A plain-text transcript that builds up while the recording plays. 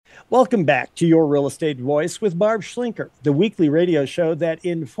Welcome back to Your Real Estate Voice with Barb Schlinker, the weekly radio show that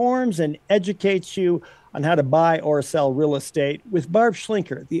informs and educates you on how to buy or sell real estate with Barb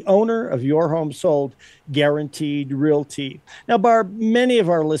Schlinker, the owner of Your Home Sold Guaranteed Realty. Now, Barb, many of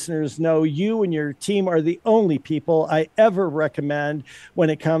our listeners know you and your team are the only people I ever recommend when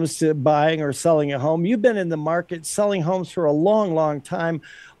it comes to buying or selling a home. You've been in the market selling homes for a long, long time.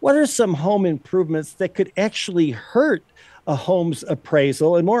 What are some home improvements that could actually hurt a home's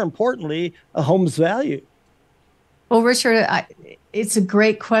appraisal and, more importantly, a home's value? Well, Richard, it's a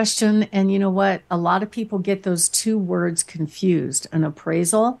great question. And you know what? A lot of people get those two words confused, an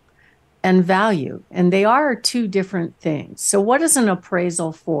appraisal and value, and they are two different things. So what is an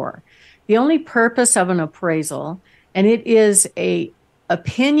appraisal for? The only purpose of an appraisal, and it is a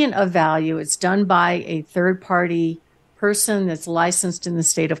opinion of value. It's done by a third party person that's licensed in the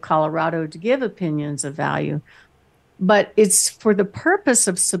state of Colorado to give opinions of value. But it's for the purpose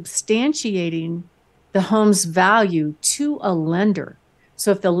of substantiating the home's value to a lender.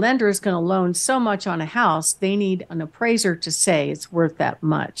 So if the lender is going to loan so much on a house, they need an appraiser to say it's worth that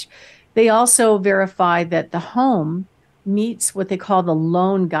much. They also verify that the home meets what they call the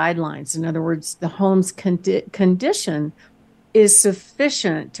loan guidelines. In other words, the home's condition is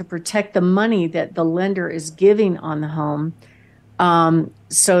sufficient to protect the money that the lender is giving on the home,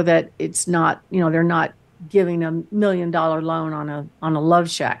 so that it's not, they're not giving $1 million loan on a love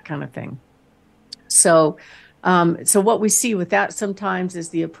shack kind of thing. So what we see with that sometimes is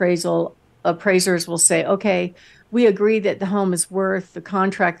the appraisers will say, okay, we agree that the home is worth the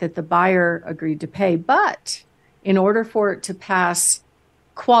contract that the buyer agreed to pay, but in order for it to pass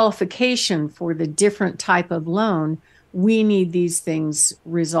qualification for the different type of loan, we need these things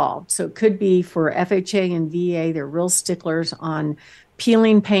resolved. So it could be for FHA and VA, they're real sticklers on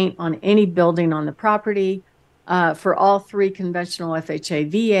peeling paint on any building on the property. For all three conventional FHA,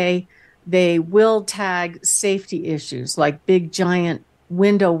 VA, they will tag safety issues like big giant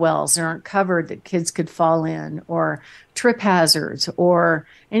window wells that aren't covered that kids could fall in, or trip hazards, or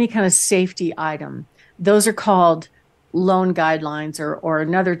any kind of safety item. Those are called loan guidelines, or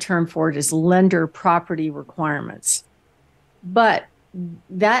another term for it is lender property requirements. But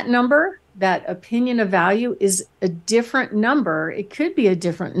that number, that opinion of value, is a different number. It could be a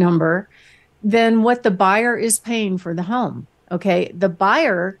different number than what the buyer is paying for the home. Okay. The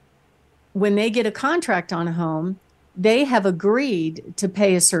buyer, when they get a contract on a home, they have agreed to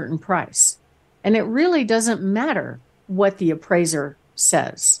pay a certain price. And it really doesn't matter what the appraiser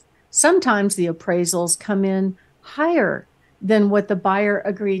says. Sometimes the appraisals come in higher than what the buyer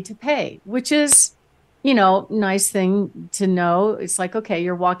agreed to pay, which is, nice thing to know. It's like, okay,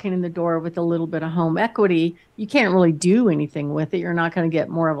 you're walking in the door with a little bit of home equity. You can't really do anything with it. You're not going to get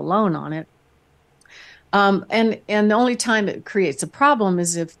more of a loan on it. And the only time it creates a problem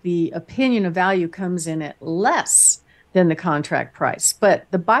is if the opinion of value comes in at less than the contract price. But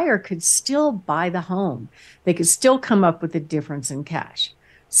the buyer could still buy the home. They could still come up with a difference in cash.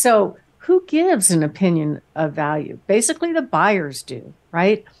 So who gives an opinion of value? Basically, the buyers do,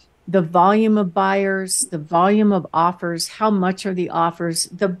 right? The volume of buyers, the volume of offers, how much are the offers?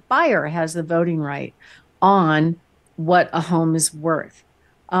 The buyer has the voting right on what a home is worth.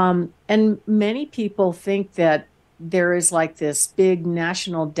 And many people think that there is like this big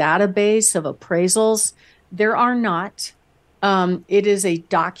national database of appraisals. There are not. It is a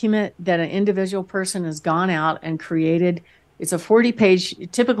document that an individual person has gone out and created. It's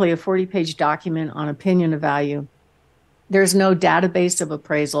typically a 40-page document on opinion of value. There's no database of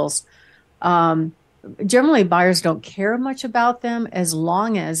appraisals. Generally, buyers don't care much about them as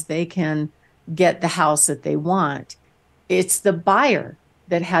long as they can get the house that they want. It's the buyer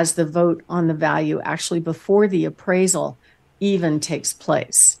that has the vote on the value actually before the appraisal even takes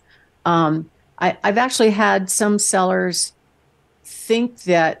place. I've actually had some sellers think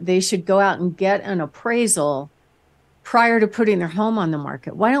that they should go out and get an appraisal prior to putting their home on the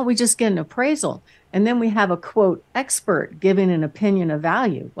market. Why don't we just get an appraisal? And then we have a quote expert giving an opinion of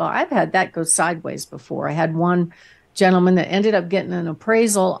value. Well, I've had that go sideways before. I had one gentleman that ended up getting an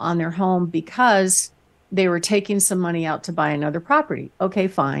appraisal on their home because they were taking some money out to buy another property. Okay,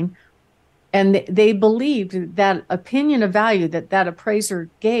 fine. And they believed that opinion of value that appraiser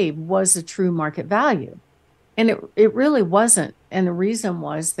gave was the true market value. And it really wasn't. And the reason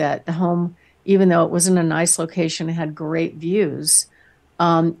was that the home, even though it was in a nice location, it had great views,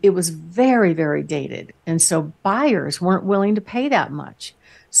 it was very, very dated. And so buyers weren't willing to pay that much.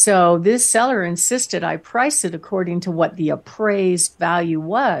 So this seller insisted I price it according to what the appraised value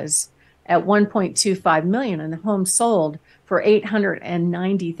was at $1.25 million, and the home sold for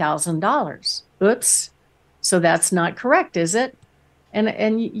 $890,000. Oops. So that's not correct, is it?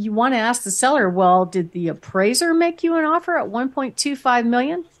 And you want to ask the seller, well, did the appraiser make you an offer at 1.25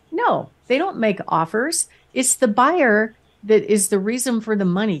 million? No, they don't make offers. It's the buyer that is the reason for the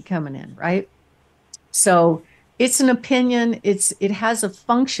money coming in, right? So it's an opinion, it has a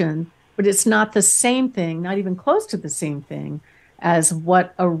function, but it's not the same thing, not even close to the same thing as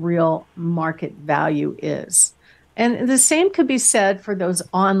what a real market value is. And the same could be said for those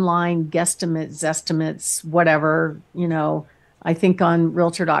online guesstimates, zestimates, whatever, I think on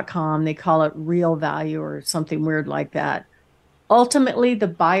realtor.com they call it real value or something weird like that. Ultimately, the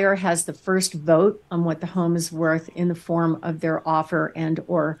buyer has the first vote on what the home is worth in the form of their offer and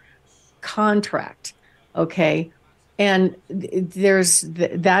or contract. Okay. And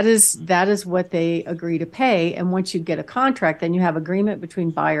that is what they agree to pay. And once you get a contract, then you have agreement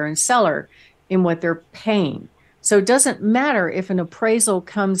between buyer and seller in what they're paying. So it doesn't matter if an appraisal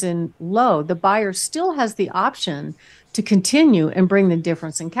comes in low, the buyer still has the option to continue and bring the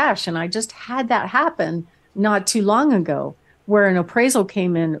difference in cash. And I just had that happen not too long ago, where an appraisal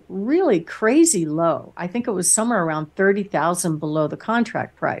came in really crazy low. I think it was somewhere around 30,000 below the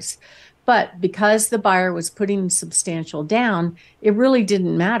contract price. But because the buyer was putting substantial down, it really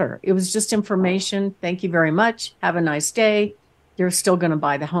didn't matter. It was just information. Thank you very much. Have a nice day. You're still going to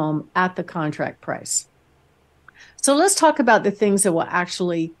buy the home at the contract price. So let's talk about the things that will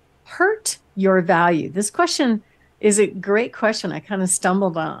actually hurt your value. This question is a great question. I kind of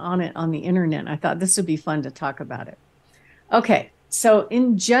stumbled on it on the internet. I thought this would be fun to talk about it. Okay, so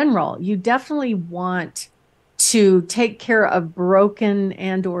in general, you definitely want to take care of broken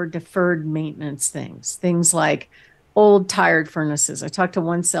and or deferred maintenance things like old tired furnaces. I talked to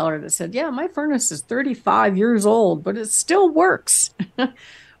one seller that said, yeah, my furnace is 35 years old, but it still works.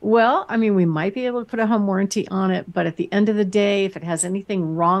 Well, I mean, we might be able to put a home warranty on it, but at the end of the day, if it has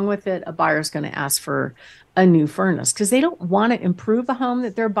anything wrong with it, a buyer's going to ask for a new furnace because they don't want to improve a home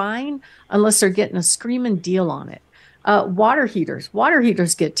that they're buying unless they're getting a screaming deal on it. Water heaters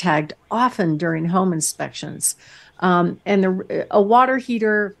get tagged often during home inspections. A water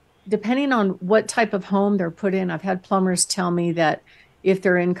heater, depending on what type of home they're put in, I've had plumbers tell me that if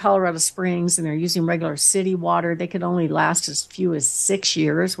they're in Colorado Springs and they're using regular city water, they could only last as few as 6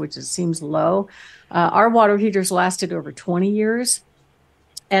 years, which seems low. Our water heaters lasted over 20 years,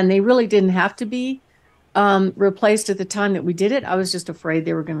 and they really didn't have to be replaced at the time that we did it. I was just afraid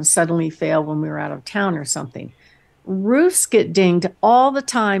they were going to suddenly fail when we were out of town or something. Roofs get dinged all the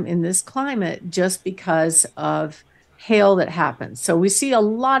time in this climate just because of hail that happens. So we see a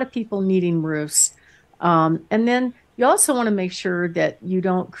lot of people needing roofs. And then you also want to make sure that you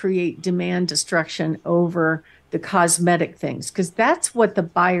don't create demand destruction over the cosmetic things, because that's what the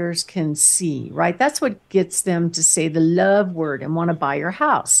buyers can see, right? That's what gets them to say the love word and want to buy your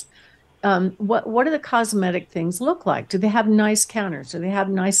house. What do the cosmetic things look like? Do they have nice counters? Do they have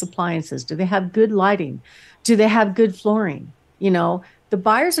nice appliances? Do they have good lighting? Do they have good flooring? The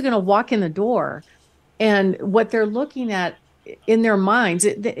buyers are going to walk in the door, and what they're looking at in their minds,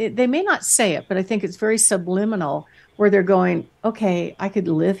 they may not say it, but I think it's very subliminal, where they're going, okay, I could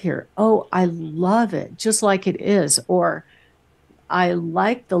live here. Oh, I love it just like it is. Or I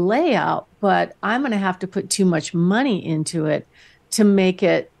like the layout, but I'm going to have to put too much money into it to make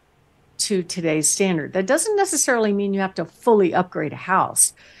it to today's standard. That doesn't necessarily mean you have to fully upgrade a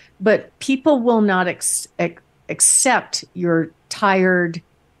house, but people will not accept your tired,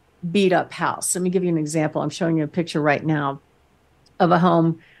 beat up house. Let me give you an example. I'm showing you a picture right now of a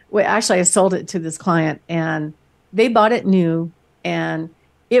home. Well, actually, I sold it to this client, and they bought it new, and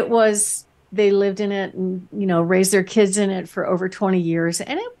they lived in it and, raised their kids in it for over 20 years.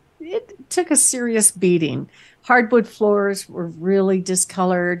 And it took a serious beating. Hardwood floors were really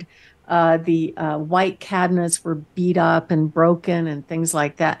discolored. The white cabinets were beat up and broken and things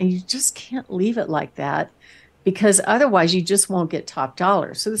like that. And you just can't leave it like that, because otherwise you just won't get top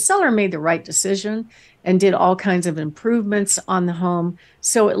dollar. So the seller made the right decision and did all kinds of improvements on the home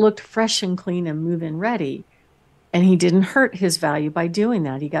so it looked fresh and clean and move-in ready. And he didn't hurt his value by doing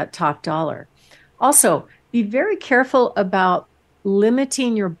that. He got top dollar. Also, be very careful about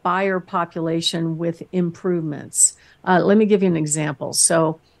limiting your buyer population with improvements. Let me give you an example.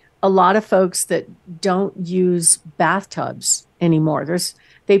 So a lot of folks that don't use bathtubs anymore,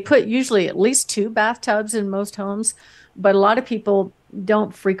 they put usually at least 2 bathtubs in most homes, but a lot of people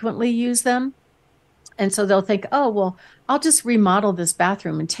don't frequently use them. And so they'll think, oh, well, I'll just remodel this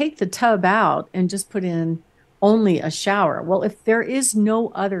bathroom and take the tub out and just put in only a shower. Well, if there is no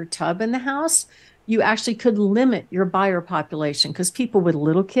other tub in the house, you actually could limit your buyer population, because people with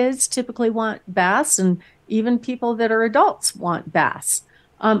little kids typically want baths, and even people that are adults want baths.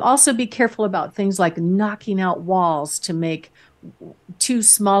 Also be careful about things like knocking out walls to make two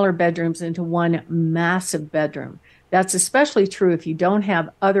smaller bedrooms into one massive bedroom. That's especially true if you don't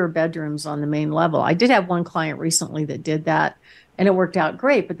have other bedrooms on the main level. I did have one client recently that did that, and it worked out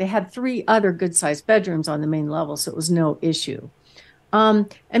great, but they had three other good sized bedrooms on the main level, so it was no issue.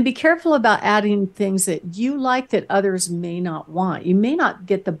 And be careful about adding things that you like that others may not want. You may not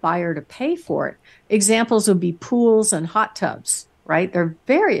get the buyer to pay for it. Examples would be pools and hot tubs, right? They're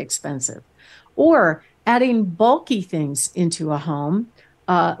very expensive. Or adding bulky things into a home,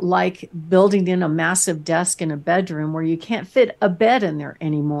 like building in a massive desk in a bedroom where you can't fit a bed in there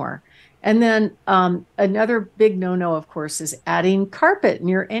anymore. And then another big no-no, of course, is adding carpet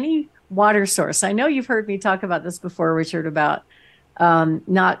near any water source. I know you've heard me talk about this before, Richard, about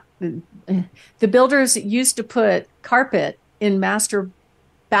not the builders used to put carpet in master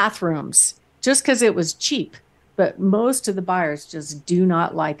bathrooms just because it was cheap, but most of the buyers just do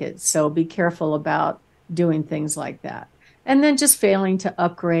not like it. So be careful about doing things like that. And then just failing to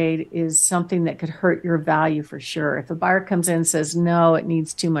upgrade is something that could hurt your value for sure. If a buyer comes in and says, no, it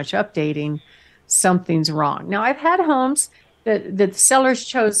needs too much updating, something's wrong. Now, I've had homes that the sellers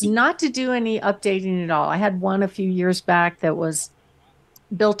chose not to do any updating at all. I had one a few years back that was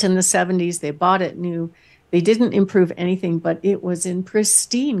built in the 70s. They bought it new. They didn't improve anything, but it was in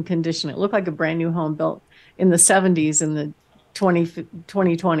pristine condition. It looked like a brand new home built in the 70s in the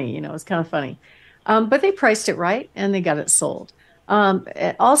 2020. You know, it's kind of funny. But they priced it right and they got it sold.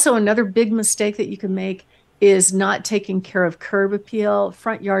 Also, another big mistake that you can make is not taking care of curb appeal,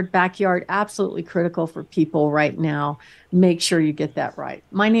 front yard, backyard, absolutely critical for people right now. Make sure you get that right.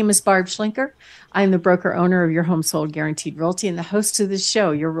 My name is Barb Schlinker. I'm the broker owner of Your Home Sold Guaranteed Realty and the host of this show,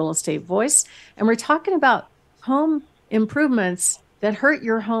 Your Real Estate Voice. And we're talking about home improvements that hurt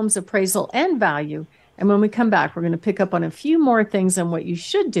your home's appraisal and value. And when we come back, we're going to pick up on a few more things on what you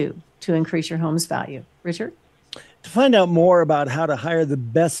should do to increase your home's value. Richard? To find out more about how to hire the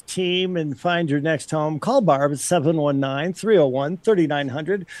best team and find your next home, call Barb at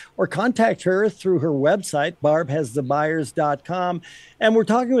 719-301-3900 or contact her through her website, barbhasthebuyers.com. And we're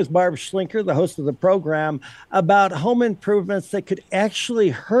talking with Barb Schlinker, the host of the program, about home improvements that could actually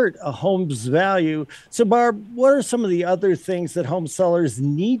hurt a home's value. So, Barb, what are some of the other things that home sellers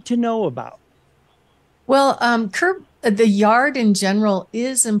need to know about? Well, the yard in general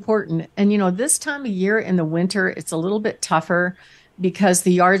is important. And, you know, this time of year in the winter, it's a little bit tougher because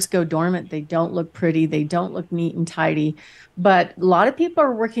the yards go dormant. They don't look pretty. They don't look neat and tidy. But a lot of people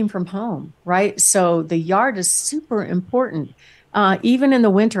are working from home, right? So the yard is super important. Even in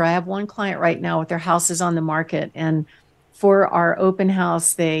the winter, I have one client right now with their houses on the market. And for our open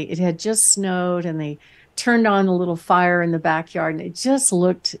house, it had just snowed and they turned on a little fire in the backyard and it just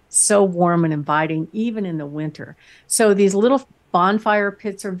looked so warm and inviting even in the winter. So these little bonfire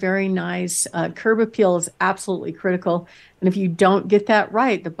pits are very nice. Curb appeal is absolutely critical. And if you don't get that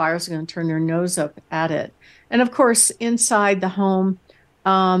right, the buyers are going to turn their nose up at it. And of course, inside the home,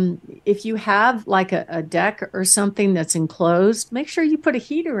 if you have like a deck or something that's enclosed, make sure you put a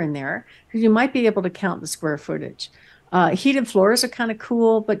heater in there because you might be able to count the square footage. Heated floors are kind of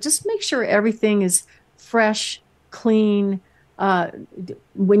cool, but just make sure everything is fresh, clean.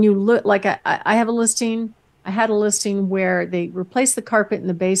 When you look, like I have a listing, I had a listing where they replaced the carpet in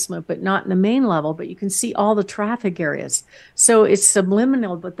the basement, but not in the main level, but you can see all the traffic areas. So it's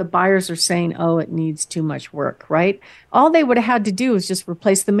subliminal, but the buyers are saying, oh, it needs too much work, right? All they would have had to do is just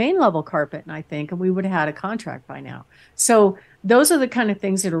replace the main level carpet, and I think, and we would have had a contract by now. So those are the kind of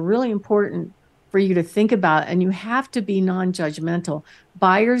things that are really important for you to think about, and you have to be non-judgmental.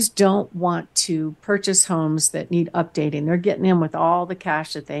 Buyers don't want to purchase homes that need updating. They're getting in with all the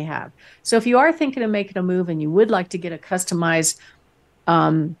cash that they have. So if you are thinking of making a move and you would like to get a customized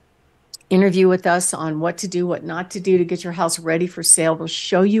interview with us on what to do, what not to do to get your house ready for sale, we'll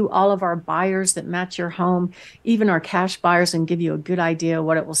show you all of our buyers that match your home, even our cash buyers, and give you a good idea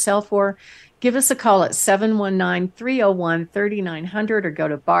what it will sell for. Give us a call at 719-301-3900 or go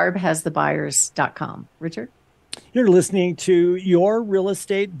to barbhasthebuyers.com. Richard? You're listening to Your Real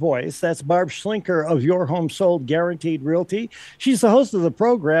Estate Voice. That's Barb Schlinker of Your Home Sold Guaranteed Realty. She's the host of the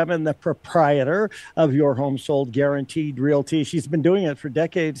program and the proprietor of Your Home Sold Guaranteed Realty. She's been doing it for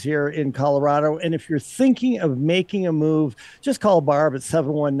decades here in Colorado. And if you're thinking of making a move, just call Barb at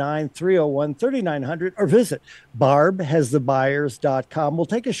 719-301-3900 or visit barbhasthebuyers.com. We'll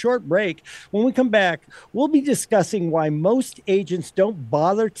take a short break. When we come back, we'll be discussing why most agents don't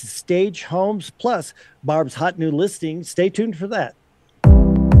bother to stage homes, plus Barb's hot new listing. Stay tuned for that.